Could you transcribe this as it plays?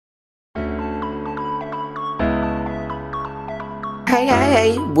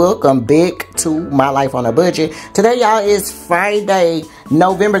Hey, welcome back to My Life on a Budget. Today, y'all, is Friday,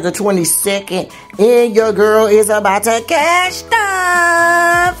 November the 22nd, and your girl is about to cash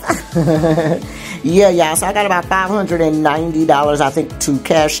stuff. Yeah, y'all, so I got about $590, I think, to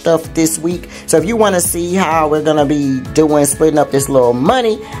cash stuff this week. So if you want to see how we're going to be doing, splitting up this little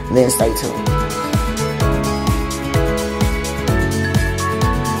money, then stay tuned.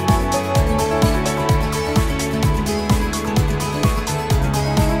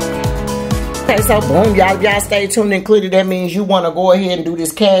 Okay, so boom, y'all stay tuned and clear. That means you want to go ahead and do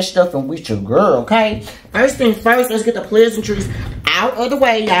this cash stuff and with your girl, okay? First thing first, let's get the pleasantries out of the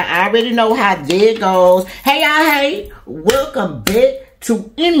way. Y'all already know how that goes. Hey, y'all, hey, welcome back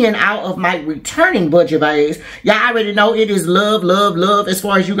to any and out of my returning budget bays. Y'all already know it is love, love, love as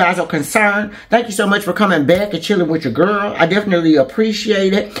far as you guys are concerned. Thank you so much for coming back and chilling with your girl. I definitely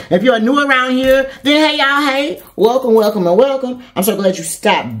appreciate it. If you're new around here, then hey, y'all, hey, welcome, welcome, and welcome. I'm so glad you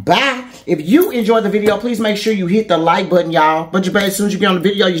stopped by. If you enjoyed the video, please make sure you hit the like button, y'all. Budget bays, as soon as you get on the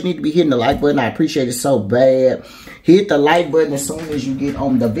video, you just need to be hitting the like button. I appreciate it so bad. Hit the like button as soon as you get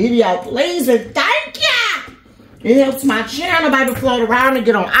on the video, please, and thank you. It helps my channel, baby, float around and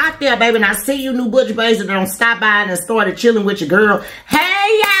get on out there, baby. And I see you new budget bays that don't stop by and started chilling with your girl.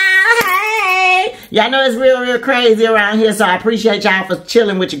 Hey, y'all, hey. Y'all know it's real crazy around here, so I appreciate y'all for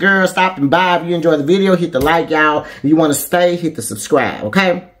chilling with your girl, stopping by. If you enjoy the video, hit the like, y'all. If you want to stay, hit the subscribe,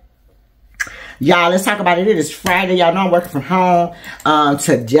 okay? Y'all, let's talk about it. It is Friday. Y'all know I'm working from home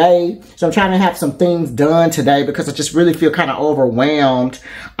today. So I'm trying to have some things done today because I just really feel kind of overwhelmed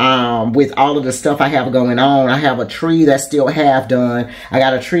with all of the stuff I have going on. I have a tree that's still half done. I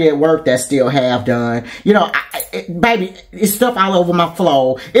got a tree at work that's still half done. You know, baby, it's stuff all over my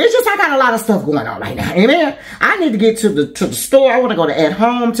floor. It's just I got a lot of stuff going on right now. Amen. I need to get to the store. I want to go to At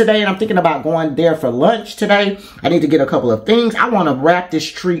Home today, and I'm thinking about going there for lunch today. I need to get a couple of things. I want to wrap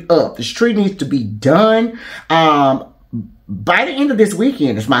this tree up. This tree needs to be done by the end of this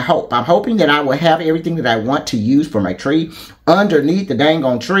weekend is my hope. I'm hoping that I will have everything that I want to use for my tree underneath the dang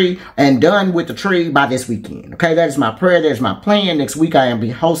on tree and done with the tree by this weekend. Okay, that is my prayer. That is my plan. Next week I am be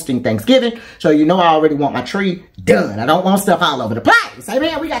hosting Thanksgiving, so you know I already want my tree done. I don't want stuff all over the place. Hey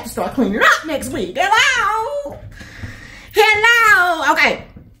man, we got to start cleaning up next week. Hello, okay.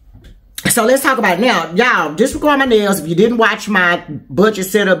 So let's talk about it now. Y'all, disregard my nails. If you didn't watch my budget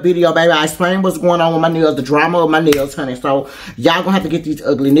setup video, baby, I explained what's going on with my nails, the drama of my nails, honey. So y'all gonna have to get these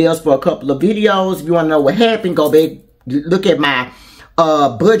ugly nails for a couple of videos. If you want to know what happened, go back, look at my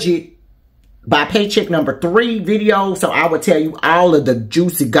budget by paycheck number 3 video. So I will tell you all of the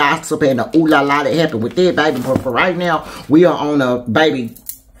juicy gossip and the ooh la la that happened with that, baby. But for right now, we are on a, baby,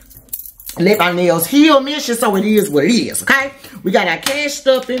 let my nails heal mission, so it is what it is, okay? We got our cash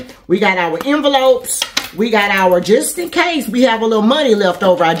stuffing. We got our envelopes. We got our, just in case we have a little money left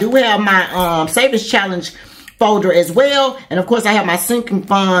over. I do have my savings challenge folder as well. And of course, I have my sinking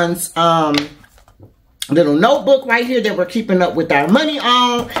funds little notebook right here that we're keeping up with our money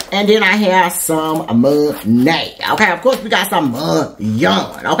on. And then I have some money. Okay, of course, we got some money,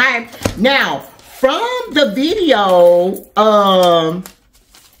 okay? Now, from the video,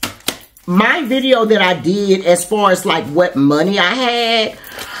 my video that I did as far as like what money I had,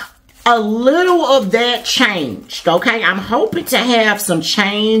 a little of that changed, okay? I'm hoping to have some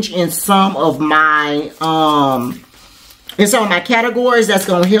change in some of my categories that's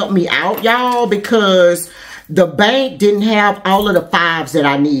gonna help me out, y'all, because the bank didn't have all of the 5s that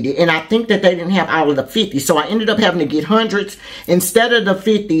I needed, and I think that they didn't have all of the 50s, so I ended up having to get 100s instead of the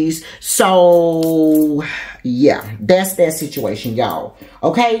 50s. So yeah, that's that situation, y'all,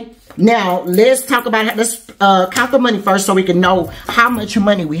 okay? Now, let's talk about, let's count the money first so we can know how much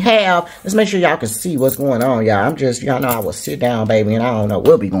money we have. Let's make sure y'all can see what's going on, y'all. I'm just, y'all know I will sit down, baby, and I don't know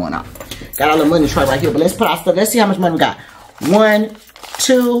what'll be going on. Got all the money tray right here, but let's put our stuff. Let's see how much money we got. 1,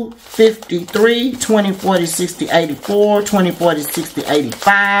 2, 53, 20, 40, 60, 84, 20, 40, 60,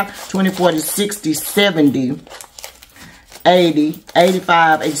 85, 20, 40, 60, 70, 80,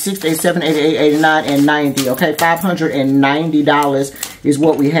 85, 86, 87, 88, 89, and 90. Okay, $590 is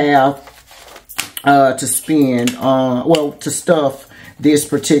what we have to spend on, well, to stuff this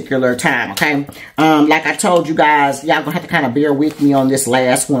particular time, okay? Like I told you guys, y'all gonna have to kind of bear with me on this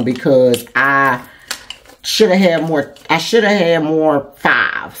last one because I should have had more, I should have had more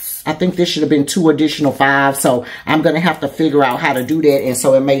 5s. I think this should have been 2 additional 5s, so I'm gonna have to figure out how to do that, and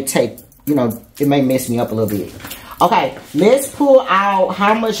so it may take, you know, it may mess me up a little bit. Okay, let's pull out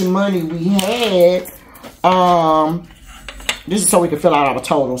how much money we had. This is so we can fill out our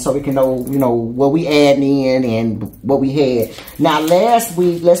total, so we can know, you know, what we add in and what we had. Now, last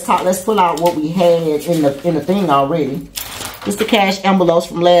week, let's pull out what we had in the thing already. It's the cash envelopes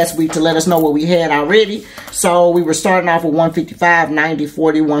from last week to let us know what we had already. So we were starting off with 155, 90,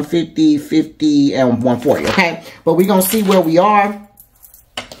 40, 150, 50, and 140, okay? But we're going to see where we are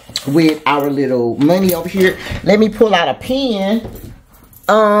with our little money over here. Let me pull out a pen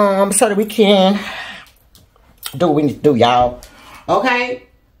so that we can do what we need to do, y'all. Okay?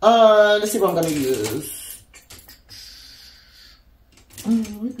 Let's see what I'm going to use.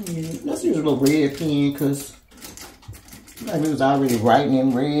 Let's use a little red pen because I was already writing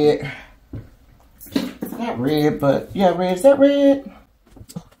in red. Not red, but yeah, red. Is that red?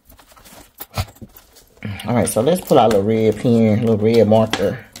 Alright, so let's pull out a little red pen, a little red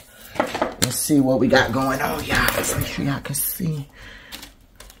marker. Let's see what we got going on, y'all. Let's make sure y'all can see.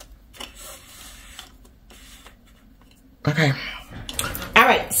 Okay.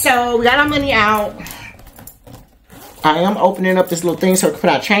 Alright, so we got our money out. I am opening up this little thing so I can put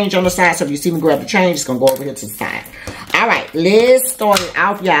our change on the side. So if you see me grab the change, it's going to go over here to the side. All right, let's start it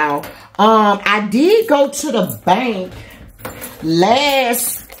out, y'all. I did go to the bank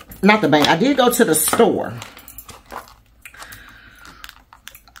I did go to the store.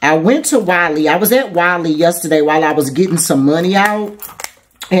 I went to YALL. I was at YALL yesterday while I was getting some money out.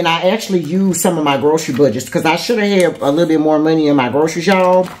 And I actually used some of my grocery budgets because I should have had a little bit more money in my groceries,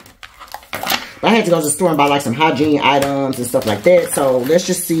 y'all. I had to go to the store and buy like some hygiene items and stuff like that. So let's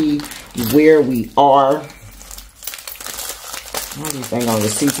just see where we are. All these things on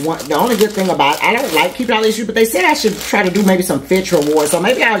receipts. The only good thing about it, I don't like keeping all these receipts, but they said I should try to do maybe some Fitch rewards. So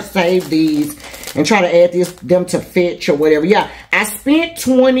maybe I'll save these and try to add them to Fitch or whatever. Yeah, I spent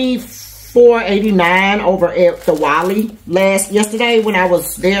 $24.89 over at the YALL yesterday when I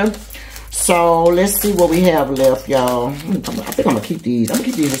was there. So let's see what we have left, y'all. I think I'm gonna keep these. I'm gonna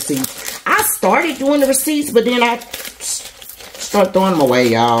keep these receipts. I started doing the receipts, but then I start throwing them away,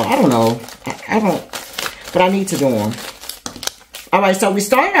 y'all. I don't know. I don't, but I need to do them. All right, so we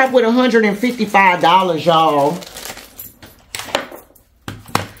started off with $155, y'all.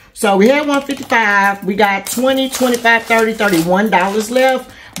 So we had $155. We got $20, $25, $30, $31 left.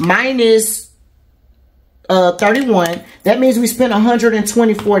 Minus 31. That means we spent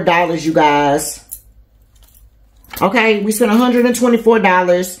 $124, you guys. Okay, we spent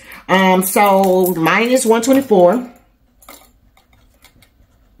 $124. So minus 124.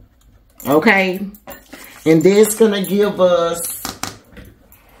 Okay. And this gonna give us,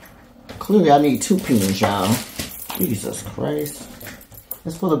 clearly I need 2 pens, y'all. Jesus Christ.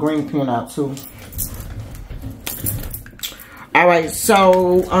 Let's pull the green pen out too. Alright,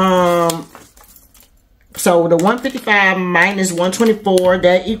 so so the 155 minus 124,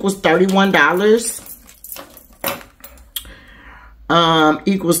 that equals $31.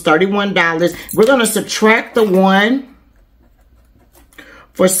 Equals $31. We're going to subtract the 1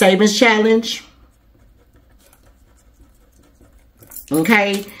 for savings challenge.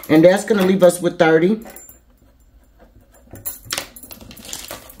 Okay, and that's going to leave us with 30.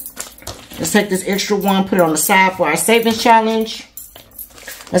 Let's take this extra 1, put it on the side for our savings challenge.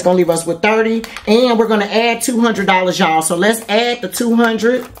 That's going to leave us with 30. And we're going to add $200, y'all. So let's add the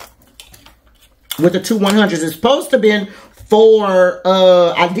 200 with the 2 100s. It's supposed to have been 4,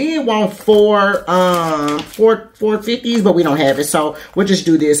 I did want 4 450s, but we don't have it. So we'll just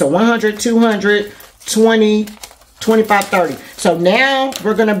do this. So 100, 200, 20, 25, 30. So now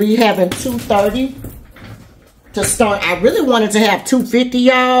we're going to be having 230 to start. I really wanted to have 250,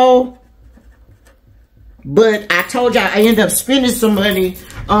 y'all. But I told y'all I ended up spending some money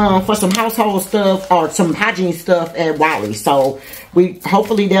for some household stuff or some hygiene stuff at YALL. So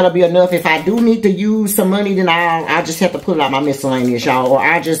hopefully that'll be enough. If I do need to use some money, then I'll just have to put it out my miscellaneous, y'all. Or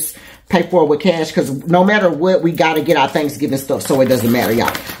I just pay for it with cash, because no matter what, we got to get our Thanksgiving stuff, so it doesn't matter,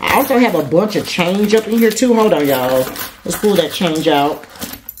 y'all. I also have a bunch of change up in here too. Hold on, y'all. Let's pull that change out.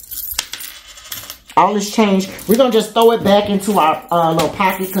 All this change, we're going to just throw it back into our little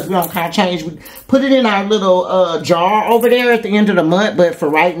pocket, because we don't count change. We put it in our little jar over there at the end of the month, but for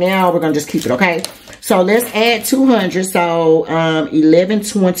right now, we're going to just keep it, okay? So let's add 200. So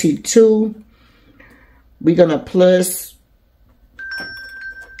 1122. We're going to plus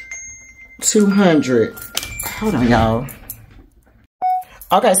 200. Hold on, y'all.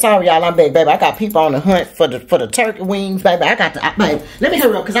 Okay, sorry, y'all. I'm back, baby. I got people on the hunt for the turkey wings, baby. Baby, let me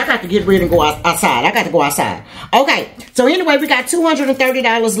hurry up, because I got to get ready and go outside. I got to go outside. Okay, so anyway, we got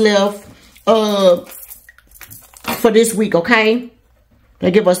 $230 left for this week, okay?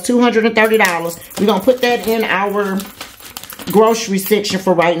 They give us $230. We're going to put that in our grocery section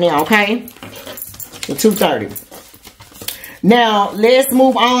for right now, okay? So $230. Now, let's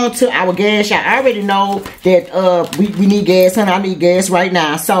move on to our gas. I already know that we need gas, and I need gas right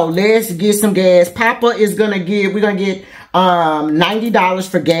now. So, let's get some gas. Papa is going to get, we're going to get $90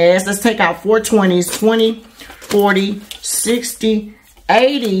 for gas. Let's take out 4 20s, 20, 40, 60,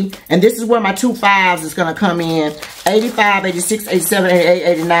 80. And this is where my 2 5s is going to come in. 85, 86, 87, 88,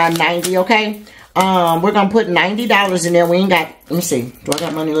 89, 90, okay? We're going to put $90 in there. We ain't got, let me see. Do I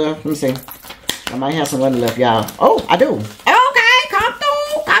got money left? Let me see. I might have some money left, y'all. Oh, I do. Okay, come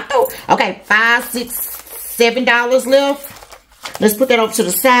through, come through. Okay, $5, $6, $7 left. Let's put that over to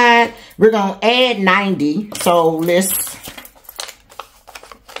the side. We're going to add 90. So, let's...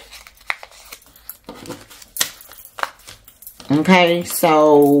 Okay,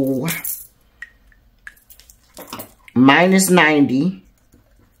 so... minus 90.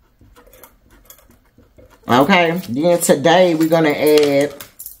 Okay, then today we're going to add...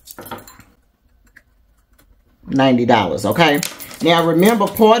 $90, okay? Now, remember,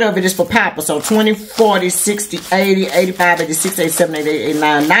 part of it is for Papa. So, 20, 40, 60, 80, 85, 86, 87, 88,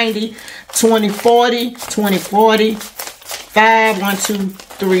 89, 90. 20, 40, 20, 40, 5, 1, 2,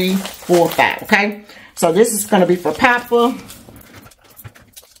 3, 4, 5, okay? So, this is going to be for Papa.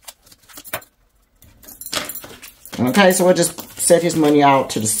 Okay, so we'll just set his money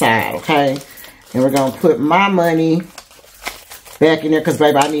out to the side, okay? And we're going to put my money back in there because,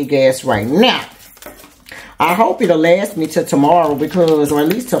 baby, I need gas right now. I hope it'll last me till tomorrow because, or at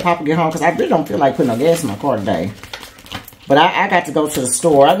least till Papa get home, because I really don't feel like putting no gas in my car today. But I got to go to the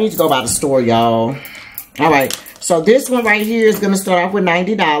store. I need to go by the store, y'all. All right. So this one right here is going to start off with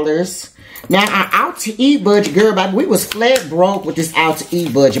 $90. Now, our out to eat budget, girl, baby, we was flat broke with this out to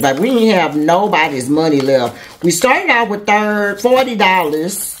eat budget, but we didn't have nobody's money left. We started out with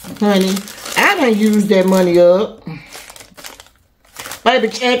 $40, honey. I done used that money up. Baby,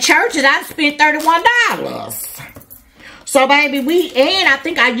 at churches, I spent $31. So, baby, I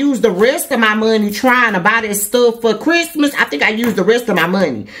think I used the rest of my money trying to buy this stuff for Christmas. I think I used the rest of my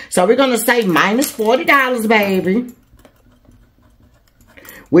money. So, we're going to say minus $40, baby.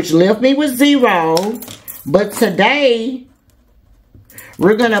 Which left me with 0. But today,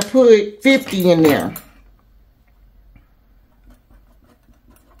 we're going to put 50 in there.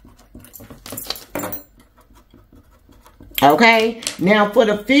 Okay, now for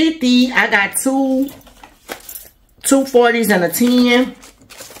the 50, I got two 40s and a 10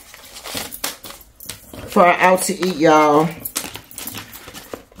 for out to eat, y'all.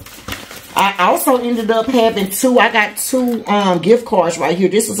 I also ended up having I got two gift cards right here.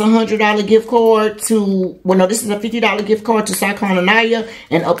 This is a $100 gift card to, well, no, this is a $50 gift card to Cyclone Anaya.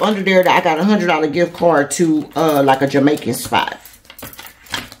 And up under there, I got a $100 gift card to like a Jamaican spot.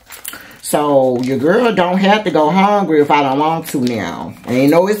 So, your girl don't have to go hungry if I don't want to now.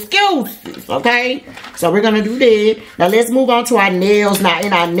 Ain't no excuses, okay? So, we're going to do that. Now, let's move on to our nails. Now,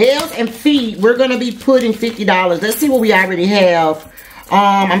 in our nails and feet, we're going to be putting $50. Let's see what we already have.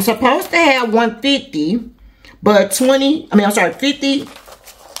 I'm supposed to have $150, but 50,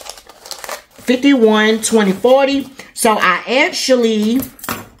 51, 20, 40. So,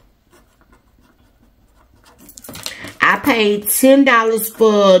 I paid $10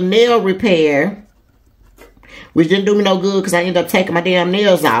 for nail repair, which didn't do me no good because I ended up taking my damn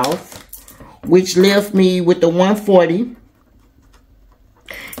nails off, which left me with the $140.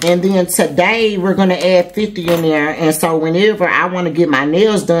 And then today, we're going to add 50 in there. And so, whenever I want to get my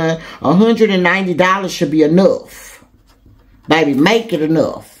nails done, $190 should be enough. Baby, make it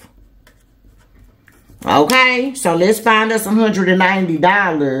enough. Okay, so let's find us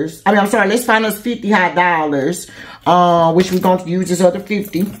 $190. I'm sorry, let's find us $50 hot dollars, which we're going to use this other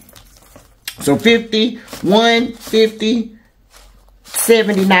 50. So 50, 150,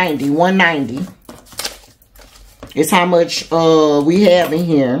 70, 90, 190 is how much we have in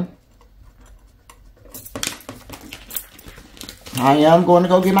here. I am going to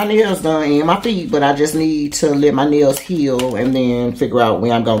go get my nails done and my feet, but I just need to let my nails heal and then figure out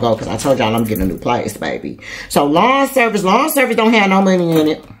where I'm going to go because I told y'all I'm getting a new place, baby. So, lawn service don't have no money in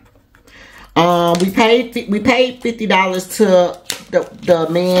it. We paid $50 to the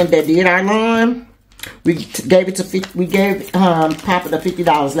man that did our lawn. We gave Papa the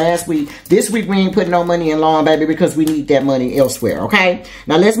 $50 last week. This week we ain't putting no money in lawn, baby, because we need that money elsewhere, okay?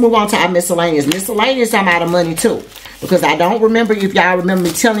 Now let's move on to our miscellaneous. Miscellaneous, I'm out of money too. Because I don't remember if y'all remember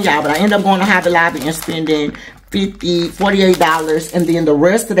me telling y'all, but I ended up going to Hobby Lobby and spending $48. And then the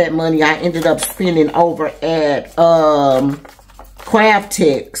rest of that money I ended up spending over at Craft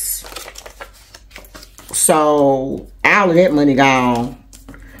Tex. So all of that money gone.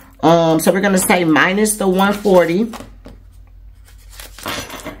 So we're going to say minus the 140.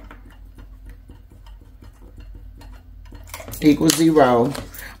 equals 0.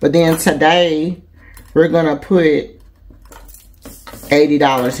 But then today, we're going to put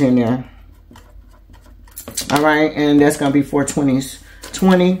 $80 in there. All right, and that's going to be 4 20s.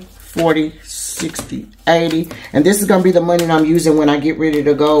 20, 40, 60, 80. And this is going to be the money that I'm using when I get ready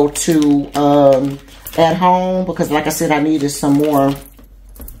to go to at home. Because like I said, I needed some more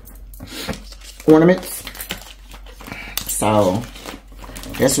ornaments. So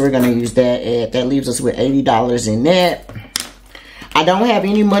that's where we're going to use that at. That leaves us with $80 in that. I don't have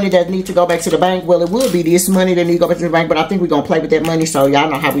any money that needs to go back to the bank. Well, it will be this money that needs to go back to the bank, but I think we're going to play with that money, so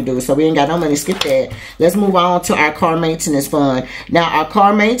y'all know how we do it. So we ain't got no money. Skip that. Let's move on to our car maintenance fund. Now, our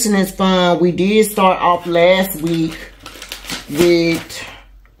car maintenance fund, we did start off last week with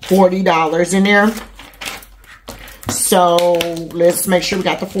 $40 in there. So let's make sure we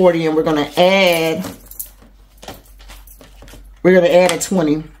got the 40, and we're going to add a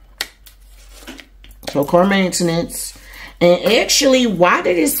 20. So car maintenance. And actually, why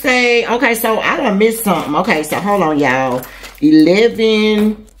did it say, okay, so I done missed something. Okay, so hold on, y'all.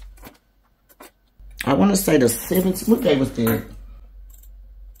 11, I want to say the 17th, what day was that?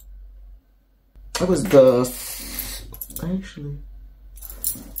 It was actually,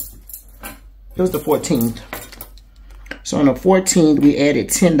 it was the 14th. So on the 14th, we added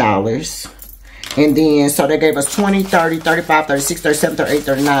 $10. And then, so that gave us 20, 30, 35, 36, 37, 38,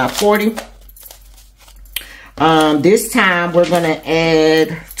 39, 40. This time we're going to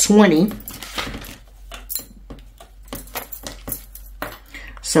add 20.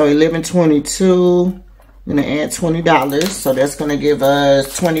 So 11, 22, I'm going to add $20. So that's going to give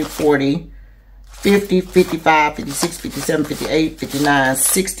us 20, 40, 50, 55, 56, 57, 58, 59,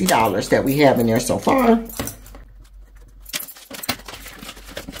 $60 that we have in there so far.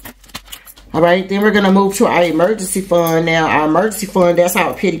 All right, then we're going to move to our emergency fund. Now, our emergency fund, that's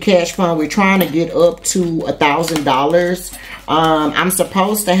our petty cash fund. We're trying to get up to $1,000. I'm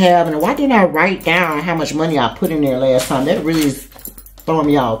supposed to have, and why didn't I write down how much money I put in there last time? That really is throwing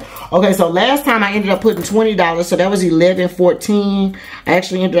me off. Okay, so last time I ended up putting $20, so that was 11, 14. I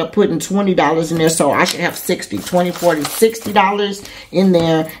actually ended up putting $20 in there, so I should have 60, 20, 40, $60 in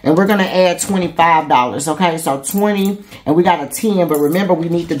there, and we're going to add $25, okay? So 20, and we got a 10, but remember, we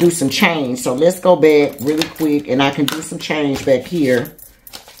need to do some change, so let's go back really quick, and I can do some change back here.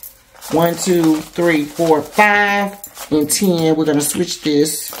 1, 2, 3, 4, 5, and 10. We're going to switch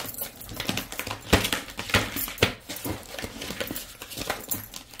this.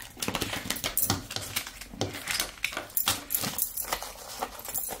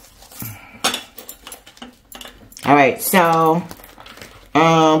 All right, so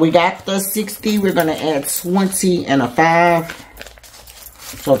we got the 60. We're going to add 20 and a 5.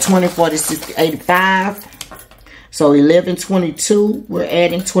 So 20, 40, 60, 85. So 11, 22, we're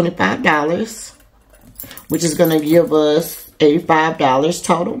adding $25, which is going to give us $85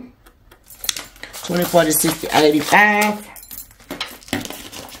 total. 20, 40, 60, 85.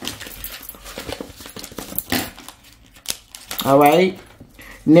 All right.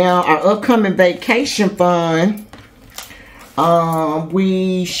 Now, our upcoming vacation fund,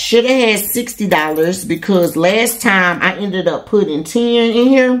 we should have had $60 because last time I ended up putting 10 in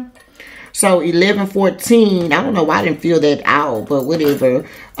here. So 11, 14, I don't know why I didn't fill that out, but whatever.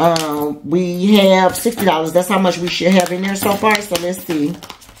 We have $60. That's how much we should have in there so far. So let's see.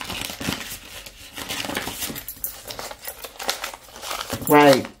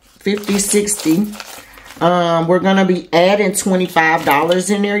 Right, 50, 60. We're going to be adding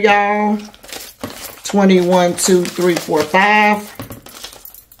 $25 in there, y'all. 21, 2, 3, 4, 5.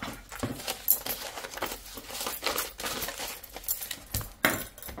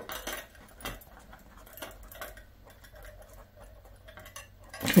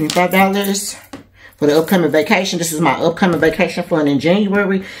 $25 for the upcoming vacation. This is my upcoming vacation fund in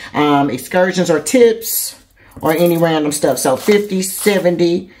January. Excursions or tips or any random stuff. So 50,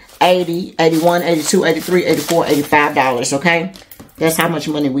 70, 80, 81, 82, 83, 84, $85, okay? That's how much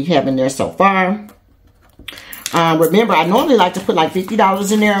money we have in there so far. Remember, I normally like to put like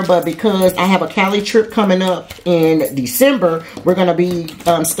 $50 in there, but because I have a Cali trip coming up in December, we're going to be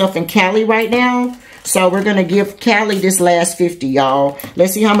stuffing Cali right now. So we're going to give Cali this last 50, y'all.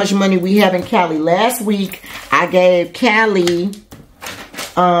 Let's see how much money we have in Cali. Last week, I gave Cali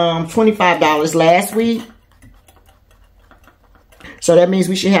 $25 last week. So that means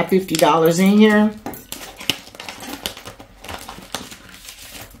we should have $50 in here.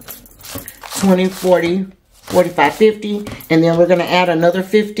 20, 40, 45, 50. And then we're going to add another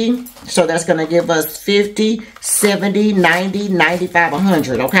 50. So that's going to give us 50, 70, 90, 95,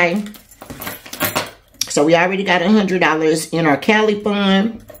 100, okay? So we already got $100 in our Cali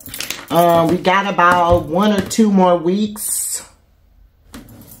fund. We got about 1 or 2 more weeks.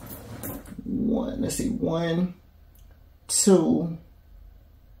 Let's see, 1, 2.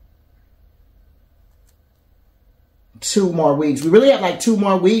 2 more weeks. We really have like 2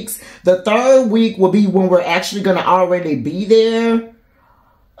 more weeks. The 3rd week will be when we're actually going to already be there.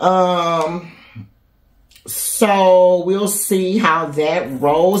 So we'll see how that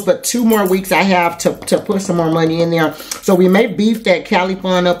rolls. But 2 more weeks I have to put some more money in there. So we may beef that Cali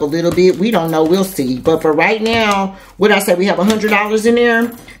fund up a little bit. We don't know. We'll see. But for right now, what did I say? We have $100 in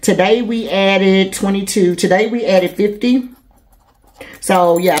there. Today we added 22. Today we added 50.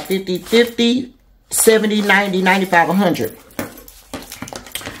 So yeah, 50, 50, 70, 90, 95, 100.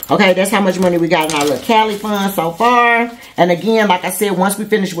 Okay, that's how much money we got in our little Cali fund so far. And again, like I said, once we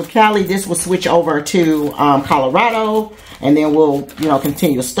finish with Cali, this will switch over to Colorado. And then we'll, you know,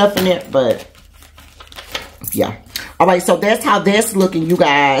 continue stuffing it. But, yeah. All right, so that's how that's looking, you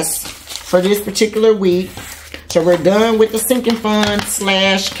guys, for this particular week. So we're done with the sinking fund /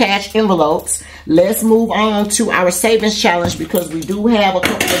 cash envelopes. Let's move on to our savings challenge because we do have a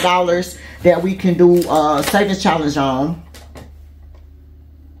couple of dollars that we can do savings challenge on.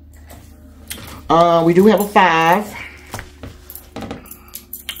 We do have a 5.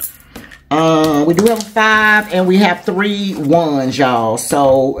 We do have a 5 and we have 3 ones, y'all.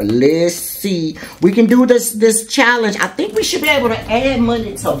 So let's see. We can do this challenge. I think we should be able to add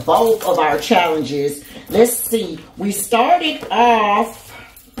money to both of our challenges. Let's see. We started off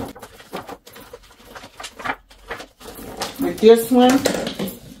with this one.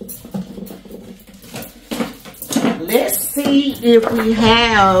 Let's see if we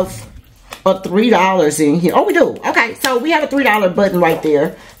have a $3 in here. Oh, we do. Okay, so we have a $3 button right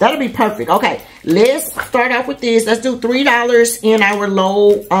there. That'll be perfect. Okay, let's start off with this. Let's do $3 in our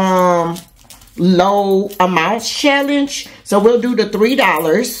low amounts challenge. So we'll do the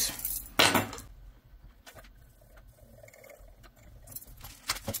 $3.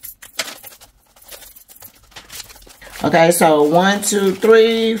 Okay, so 1, 2,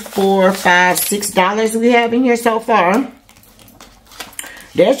 3, 4, 5, $6 we have in here so far.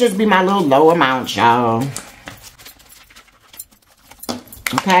 That's just be my little low amount, y'all.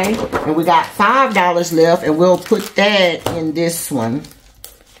 Okay, and we got $5 left, and we'll put that in this one.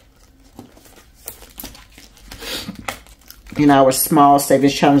 In our small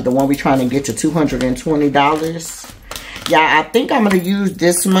savings challenge, the one we're trying to get to $220. Yeah, I think I'm going to use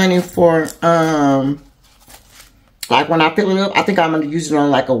this money for, like when I fill it up, I think I'm going to use it on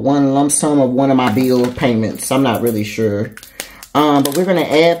like a one lump sum of one of my bill payments. I'm not really sure. But we're going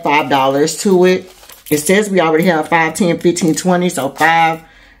to add $5 to it. It says we already have 5, 10, 15, 20. So 5,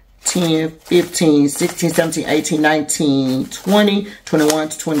 10, 15, 16, 17, 18, 19, 20, 21,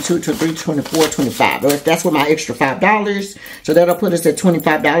 22, 23, 24, 25. That's with my extra $5. So that'll put us at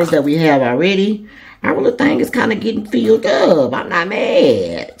 $25 that we have already. Our little thing is kind of getting filled up. I'm not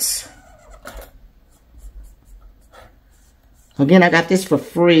mad. Again, I got this for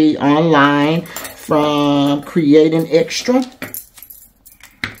free online from Creating Extra.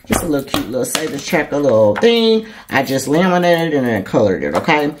 Just a little cute little savings checker little thing. I just laminated and then colored it,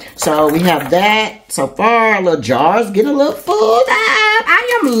 okay? So we have that. So far, our little jar's getting a little full up.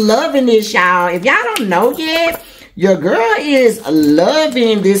 I am loving this, y'all. If y'all don't know yet, your girl is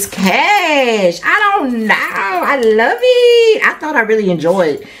loving this cash. I don't know. I love it. I thought I really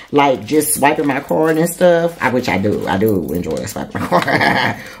enjoyed, like, just swiping my card and stuff. Which I do. I do enjoy swiping my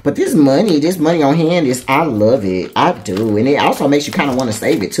card. But this money on hand is, I love it. I do. And it also makes you kind of want to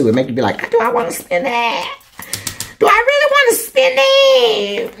save it, too. It makes you be like, do I want to spend that? Do I really want to spend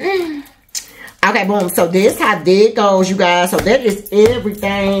it? Okay, boom. So this how that goes, you guys. So that is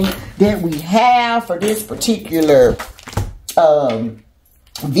everything that we have for this particular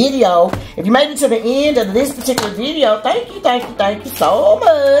video. If you made it to the end of this particular video, thank you so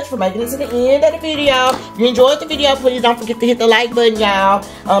much for making it to the end of the video. If you enjoyed the video, please don't forget to hit the like button, y'all.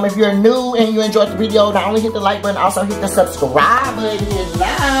 If you're new and you enjoyed the video, not only hit the like button, also hit the subscribe button as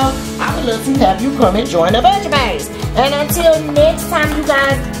well. I would love to have you come and join the budget base. And until next time, you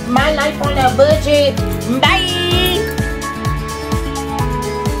guys, my life on a budget. Bye.